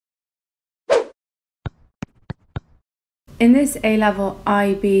In this A-level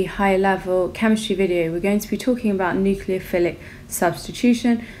IB high level chemistry video, we're going to be talking about nucleophilic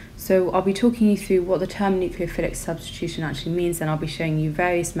substitution. So I'll be talking you through what the term nucleophilic substitution actually means, and I'll be showing you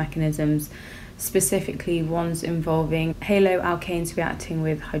various mechanisms, specifically ones involving haloalkanes reacting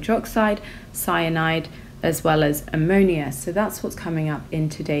with hydroxide, cyanide, as well as ammonia. So that's what's coming up in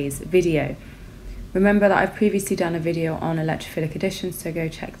today's video. Remember that I've previously done a video on electrophilic addition, so go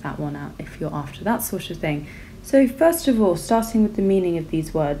check that one out if you're after that sort of thing. So first of all, starting with the meaning of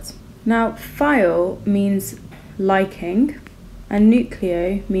these words. Now, phile means liking, and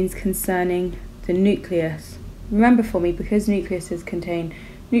nucleo means concerning the nucleus. Remember for me, because nucleuses contain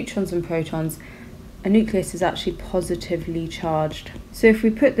neutrons and protons, a nucleus is actually positively charged. So if we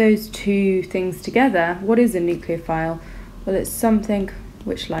put those two things together, what is a nucleophile? Well, it's something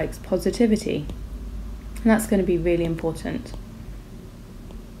which likes positivity. And that's going to be really important.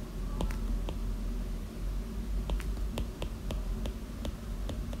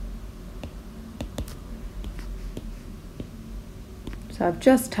 So I've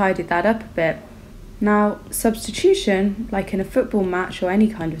just tidied that up a bit. Now, substitution, like in a football match or any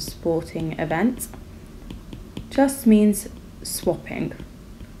kind of sporting event, just means swapping.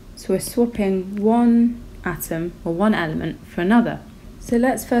 So we're swapping one atom or one element for another. So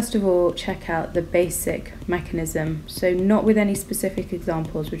let's first of all check out the basic mechanism. So not with any specific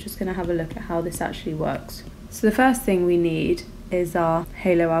examples, we're just going to have a look at how this actually works. So the first thing we need is our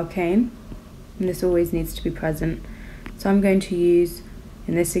haloalkane, and this always needs to be present. So I'm going to use,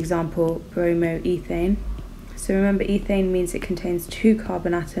 in this example, bromoethane. So remember, ethane means it contains 2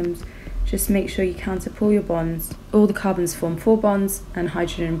 carbon atoms. Just make sure you count up all your bonds. All the carbons form 4 bonds, and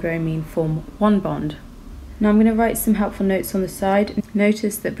hydrogen and bromine form 1 bond. Now I'm going to write some helpful notes on the side.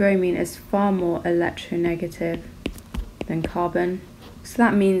 Notice that bromine is far more electronegative than carbon. So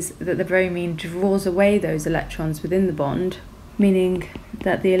that means that the bromine draws away those electrons within the bond, meaning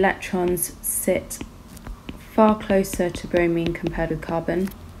that the electrons sit far closer to bromine compared with carbon.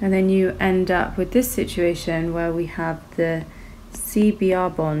 And then you end up with this situation where we have the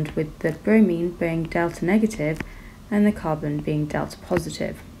CBr bond with the bromine being delta negative and the carbon being delta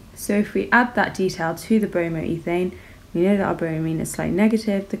positive. So if we add that detail to the bromoethane, we know that our bromine is slightly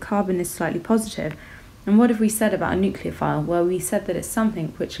negative, the carbon is slightly positive. And what have we said about a nucleophile? Well, we said that it's something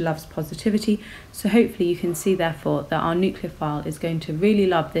which loves positivity, so hopefully you can see therefore that our nucleophile is going to really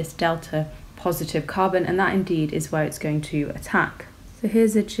love this delta positive carbon, and that indeed is where it's going to attack. So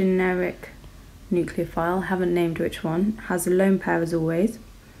here's a generic nucleophile, haven't named which one, has a lone pair as always,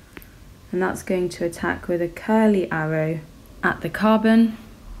 and that's going to attack with a curly arrow at the carbon.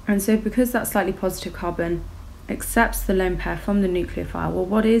 And so because that slightly positive carbon accepts the lone pair from the nucleophile, well,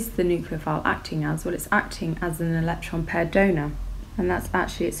 what is the nucleophile acting as? Well, it's acting as an electron pair donor, and that's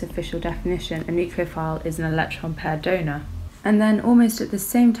actually its official definition. A nucleophile is an electron pair donor. And then almost at the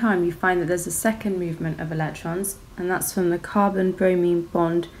same time you find that there's a second movement of electrons, and that's from the carbon-bromine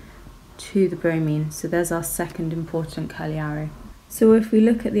bond to the bromine. So there's our second important curly arrow. So if we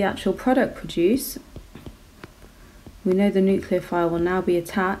look at the actual product produced, we know the nucleophile will now be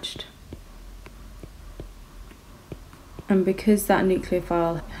attached, and because that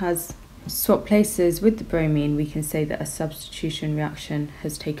nucleophile has swapped places with the bromine, we can say that a substitution reaction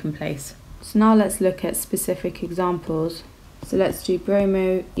has taken place. So now let's look at specific examples. So let's do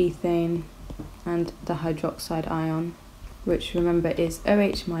bromoethane and the hydroxide ion, which remember is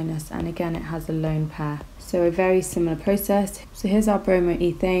OH minus, and again it has a lone pair. So a very similar process. So here's our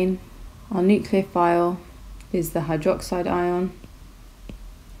bromoethane. Our nucleophile is the hydroxide ion,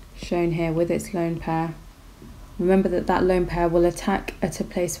 shown here with its lone pair. Remember that that lone pair will attack at a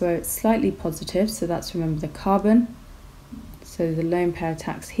place where it's slightly positive, so that's, remember, the carbon. So the lone pair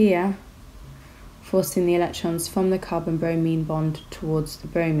attacks here, forcing the electrons from the carbon-bromine bond towards the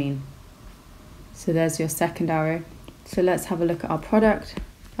bromine. So there's your second arrow. So let's have a look at our product.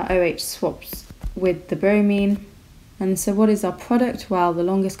 Our OH swaps with the bromine. And so what is our product? Well, the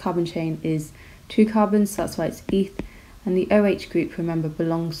longest carbon chain is 2 carbons, so that's why it's eth. And the OH group, remember,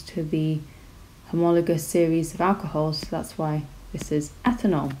 belongs to the homologous series of alcohols, so that's why this is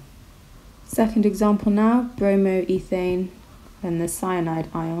ethanol. Second example now, bromoethane and the cyanide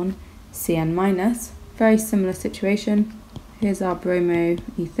ion, Cn minus. Very similar situation. Here's our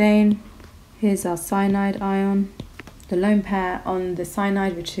bromoethane, here's our cyanide ion. The lone pair on the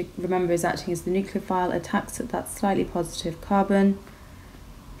cyanide, which remember is acting as the nucleophile, attacks at that slightly positive carbon,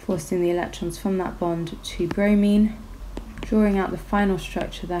 forcing the electrons from that bond to bromine, drawing out the final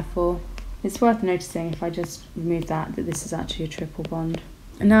structure. Therefore, it's worth noticing, if I just remove that this is actually a triple bond.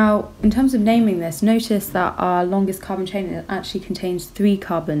 Now, in terms of naming this, notice that our longest carbon chain actually contains 3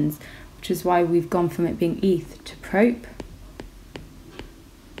 carbons, which is why we've gone from it being eth to prop.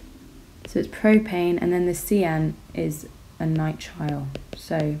 So it's propane, and then the CN is a nitrile.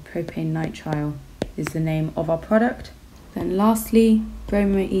 So propane nitrile is the name of our product. Then lastly,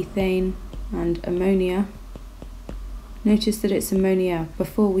 bromoethane and ammonia. Notice that it's ammonia.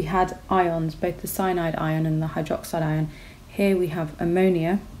 Before we had ions, both the cyanide ion and the hydroxide ion. Here we have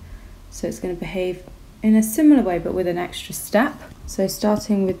ammonia, so it's going to behave in a similar way but with an extra step. So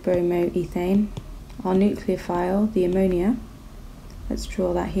starting with bromoethane, our nucleophile, the ammonia, let's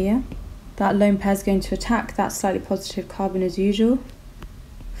draw that here. That lone pair is going to attack that slightly positive carbon as usual,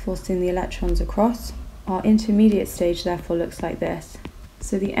 forcing the electrons across. Our intermediate stage therefore looks like this.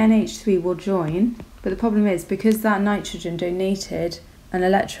 So the NH3 will join, but the problem is because that nitrogen donated an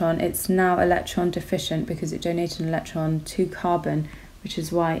electron, it's now electron deficient because it donated an electron to carbon, which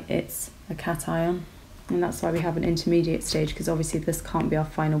is why it's a cation. And that's why we have an intermediate stage, because obviously this can't be our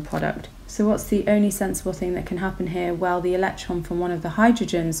final product. So what's the only sensible thing that can happen here? Well, the electron from one of the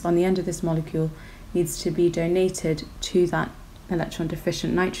hydrogens on the end of this molecule needs to be donated to that electron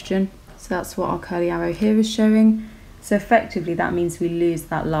deficient nitrogen. So that's what our curly arrow here is showing. So effectively that means we lose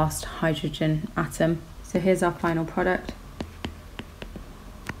that last hydrogen atom. So here's our final product.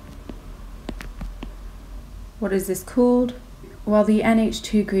 What is this called? Well, the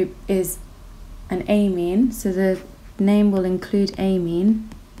NH2 group is an amine, so the name will include amine,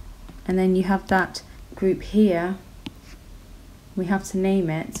 and then you have that group here. We have to name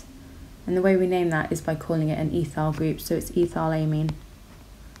it, and the way we name that is by calling it an ethyl group, so it's ethylamine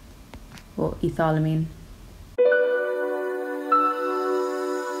or ethylamine.